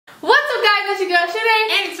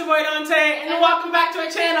And it's your boy Dante, and welcome back to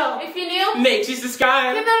our channel. If you're new, make sure you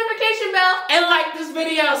subscribe, hit the notification bell, and like this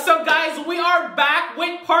video. So guys, we are back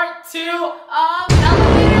with part 2 of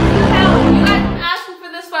Elevators to Hell. You guys have been asking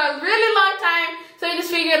for this for a really long time, so we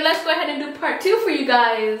just figured let's go ahead and do part 2 for you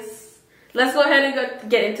guys. Let's go ahead and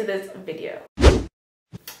get into this video.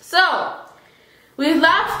 So, we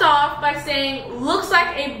left off by saying, looks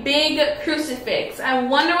like a big crucifix. I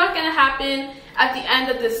wonder what's gonna happen at the end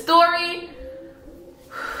of this story.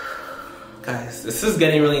 Guys, this is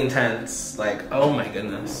getting really intense. Like, oh my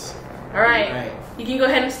goodness. Alright, you can go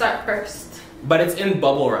ahead and start first. But it's in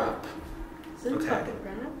bubble wrap. Okay.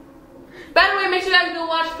 By the way, make sure you guys go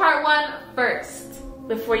watch part 1 first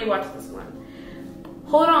before you watch this one.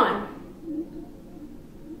 Hold on.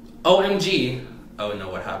 OMG. Oh no,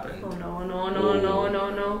 what happened? Oh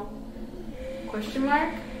no. Question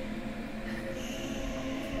mark?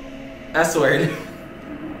 S word.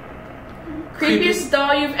 Creepiest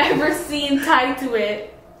doll you've ever seen tied to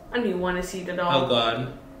it. I don't even want to see the doll. Oh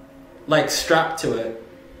god. Like strapped to it.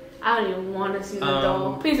 I don't even want to see the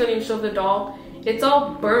doll. Please don't even show the doll. It's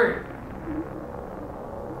all burnt.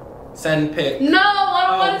 Send pic. No, I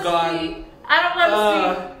don't want to see. I don't want to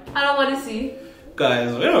see. I don't want to see.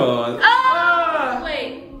 Guys, we don't want.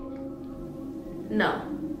 Wait. No.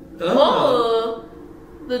 Oh.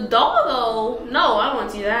 The doll though. No, I don't want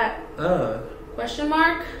to see that. Question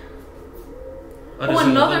mark? Oh,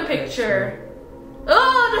 another picture.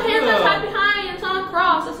 Oh, the hands are tied behind. It's on a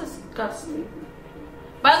cross. This is disgusting.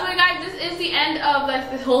 By the way, guys, this is the end of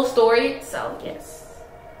like this whole story. So yes.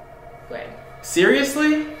 Wait.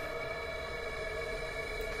 Seriously?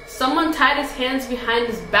 Someone tied his hands behind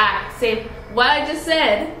his back, saying what I just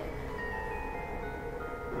said.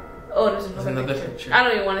 Oh, there's another picture. I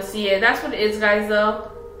don't even want to see it. That's what it is, guys. Though.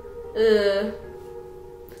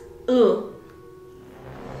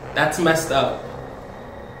 That's messed up.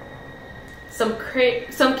 Some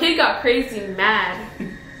kid got crazy mad.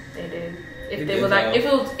 They did. If it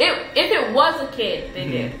was a kid, they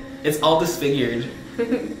did. It's all disfigured.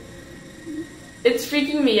 It's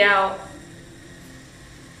freaking me out.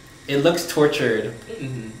 It looks tortured.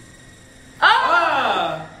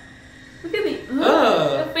 Look at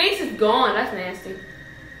the face is gone. That's nasty.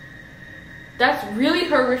 That's really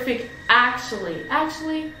horrific. Actually.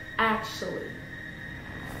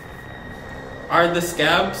 Are they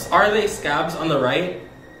scabs on the right?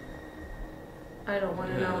 I don't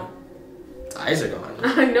want to know. His eyes are gone.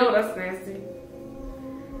 I know, that's nasty.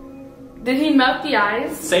 Did he melt the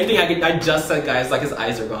eyes? Same thing I just said, guys, like his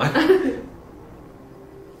eyes are gone.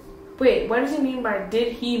 Wait, what does he mean by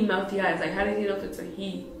did he melt the eyes? Like, how does he know if it's a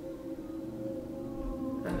he?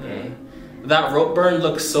 Okay. That rope burn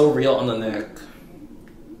looks so real on the neck.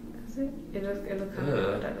 Does it? It looks kind of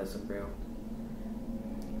real. That does look real.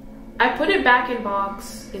 I put it back in the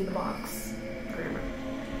box.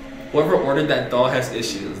 Whoever ordered that doll has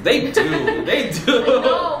issues. They do. They do.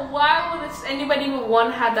 No, why would anybody would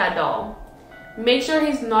want to have that doll? Make sure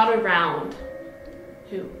he's not around.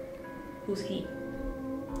 Who's he?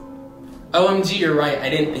 OMG, you're right. I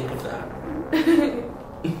didn't think of that.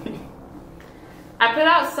 I put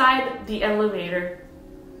outside the elevator.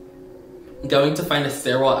 Going to find a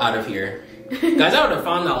stairwell out of here. Guys, I would have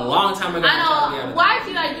found that a long time ago. I know. Why is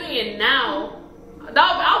she not doing it now?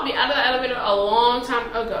 I'll be out of the elevator a long time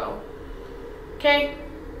ago. Okay?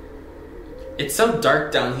 It's so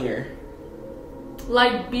dark down here.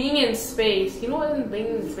 Like being in space. You know what being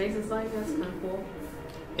in space is like? That's kind of cool.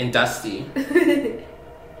 And dusty.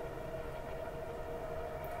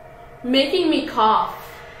 Making me cough.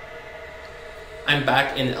 I'm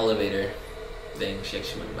back in the elevator. Dang, she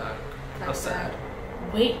actually went back. How sad.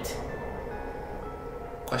 Wait.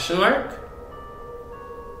 Question mark?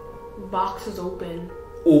 Box is open.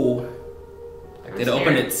 Ooh. Like, did it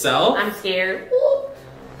open itself? I'm scared. Ooh.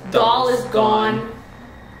 Doll is gone.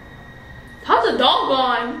 How's the doll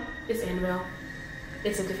gone? It's Annabelle.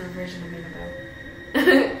 It's a different version of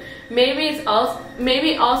Annabelle. Maybe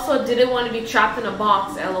also didn't want to be trapped in a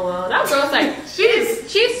box. LOL. That girl's like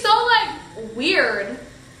she's so like weird.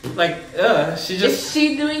 Like she just. Is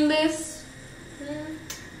she doing this?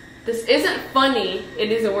 This isn't funny.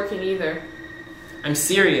 It isn't working either. I'm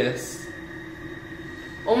serious.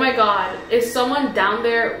 Oh my god. Is someone down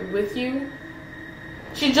there with you?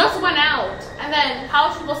 She just went out. And then how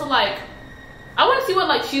is she supposed to like... I want to see what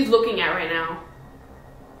like she's looking at right now.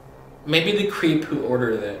 Maybe the creep who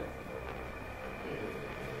ordered it.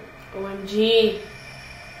 OMG.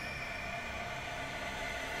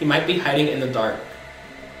 He might be hiding in the dark.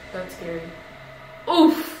 That's scary.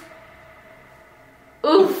 Oof.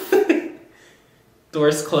 Oof.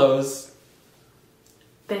 Doors closed.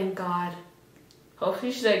 Thank God.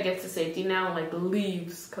 Hopefully she like gets to safety now and like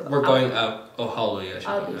leaves. Cause we're going up. Oh, hallelujah.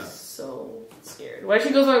 I'll be so scared. What if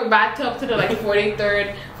she goes like back up to the like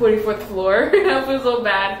 43rd, 44th floor? I feel so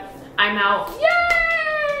bad. I'm out.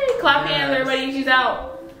 Yay! Clap hands, everybody. She's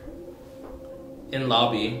out. In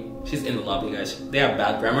lobby. She's in the lobby, guys. They have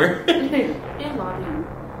bad grammar. In lobby.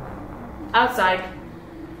 Outside.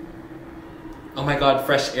 Oh my God,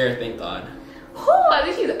 fresh air, thank God. Oh, at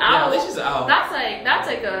least she's out. Yeah, at least she's out. That's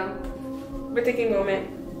like a ridiculous moment.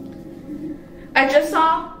 I just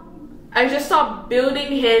saw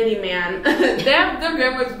building handyman. Their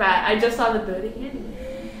grammar's bad. I just saw the building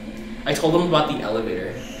handyman. I told him about the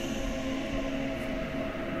elevator.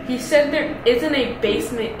 He said there isn't a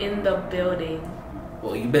basement in the building.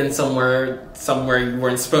 Well, you've been somewhere you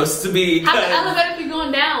weren't supposed to be. How the elevator keep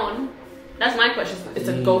going down? That's my question. It's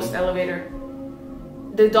a ghost elevator.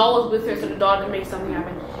 The doll was with her, so the doll can make something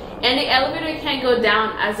happen. And the elevator can't go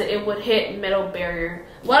down as it would hit metal barrier.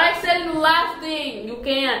 What I said in the last thing, you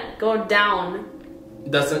can't go down.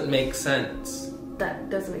 Doesn't make sense. That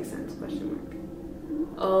doesn't make sense, question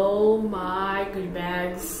mark. Oh my good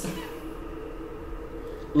bags.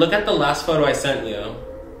 Look at the last photo I sent you.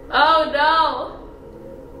 Oh no.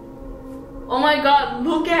 Oh my God,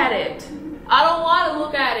 look at it. I don't want to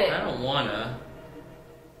look at it. I don't wanna.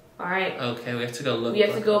 Alright. Okay, we have to go look. We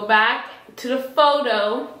have to go back to the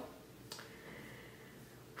photo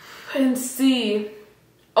and see.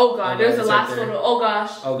 Oh God, there's the last photo. Oh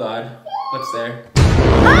gosh. Oh God. What's there?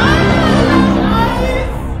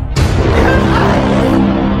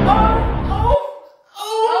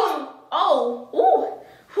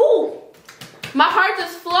 My heart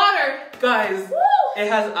just fluttered. Guys, it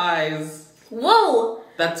has eyes. Whoa.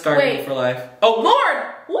 That's scarred me for life. Oh,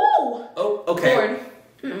 Lord. Woo. Oh, okay. Lord.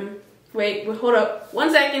 Wait, hold up.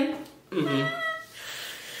 1 second.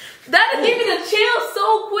 That is giving me the chills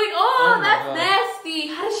so quick. Oh, that's God. Nasty.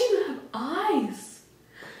 How does she even have eyes?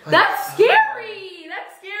 That's scary.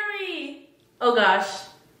 That's scary. Oh gosh.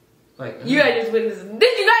 Like you guys just witnessed.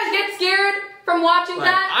 Did you guys get scared from watching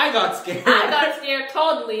that? I got scared. I got scared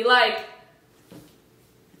totally. Like.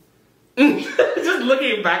 Just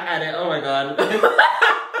looking back at it. Oh my God. No,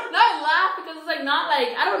 I laugh because it's like not like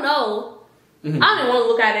I don't know. I don't even want to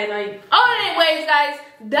look at it like. Oh, anyways, guys,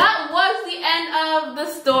 that was the end of the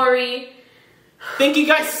story. Thank you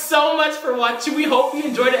guys so much for watching. We hope you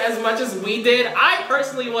enjoyed it as much as we did. I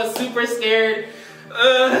personally was super scared.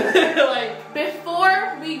 Like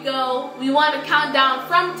before we go, we want to count down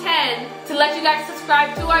from 10 to let you guys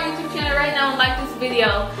subscribe to our YouTube channel right now and like this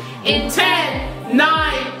video. In 10,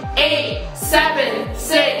 9, 8, 7,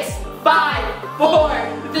 6, 5, 4,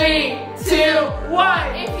 3, 2,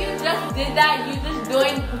 1. If you just did that, you just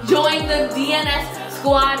joined the DNS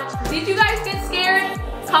squad. Did you guys get scared?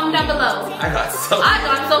 Comment down below. I got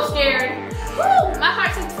so scared. Woo, my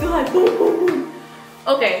heart is still like boom, boom, boom.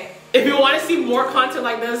 Okay. If you want to see more content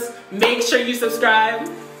like this, make sure you subscribe,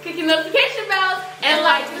 click the notification bell, and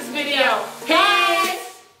like this video. Peace!